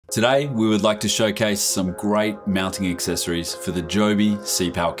Today, we would like to showcase some great mounting accessories for the JOBY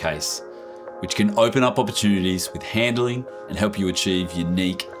SeaPal case, which can open up opportunities with handling and help you achieve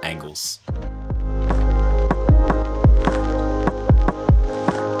unique angles.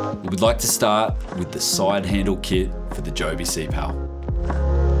 We would like to start with the side handle kit for the JOBY SeaPal.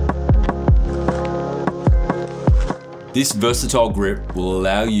 This versatile grip will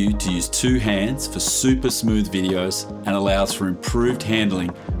allow you to use two hands for super smooth videos and allows for improved handling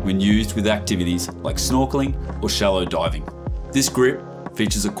when used with activities like snorkeling or shallow diving. This grip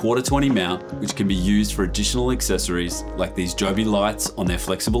features a 1/4-20 mount which can be used for additional accessories like these JOBY lights on their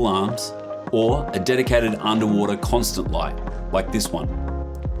flexible arms or a dedicated underwater constant light like this one.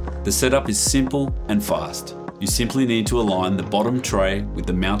 The setup is simple and fast. You simply need to align the bottom tray with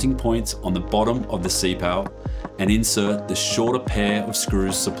the mounting points on the bottom of the SeaPal and insert the shorter pair of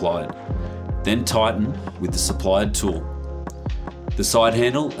screws supplied. Then tighten with the supplied tool. The side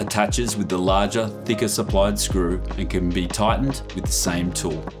handle attaches with the larger, thicker supplied screw and can be tightened with the same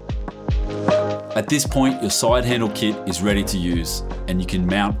tool. At this point, your side handle kit is ready to use and you can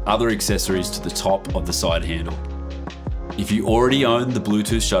mount other accessories to the top of the side handle. If you already own the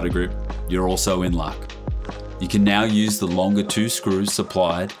Bluetooth shutter grip, you're also in luck. You can now use the longer 2 screws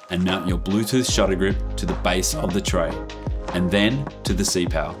supplied and mount your Bluetooth shutter grip to the base of the tray and then to the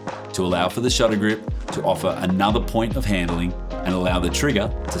SeaPal to allow for the shutter grip to offer another point of handling and allow the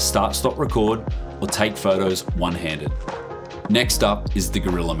trigger to start, stop, record or take photos one-handed. Next up is the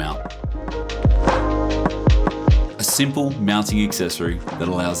Gorilla mount. A simple mounting accessory that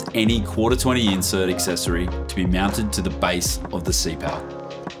allows any 1/4-20 insert accessory to be mounted to the base of the SeaPal.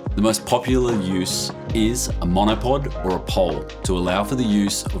 The most popular use is a monopod or a pole to allow for the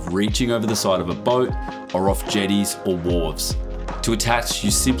use of reaching over the side of a boat or off jetties or wharves. To attach,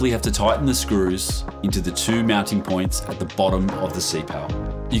 you simply have to tighten the screws into the 2 mounting points at the bottom of the SeaPal.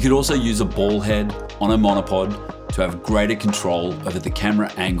 You could also use a ball head on a monopod to have greater control over the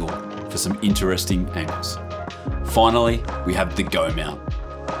camera angle for some interesting angles. Finally, we have the Go mount.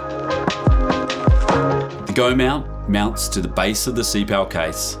 The Go mount mounts to the base of the SeaPal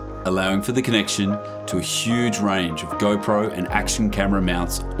case, allowing for the connection to a huge range of GoPro and action camera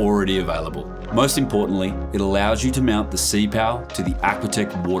mounts already available. Most importantly, it allows you to mount the SeaPal to the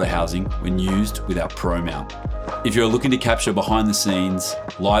Aquatech water housing when used with our Pro mount. If you're looking to capture behind the scenes,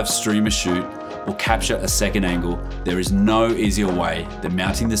 live stream a shoot, or capture a second angle, there is no easier way than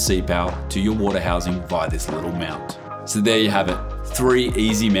mounting the SeaPal to your water housing via this little mount. So there you have it, 3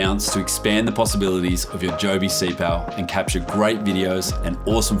 easy mounts to expand the possibilities of your JOBY SeaPal and capture great videos and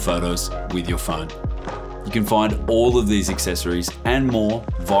awesome photos with your phone. You can find all of these accessories and more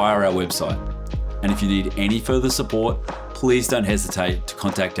via our website. And if you need any further support, please don't hesitate to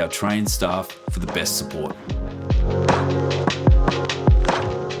contact our trained staff for the best support.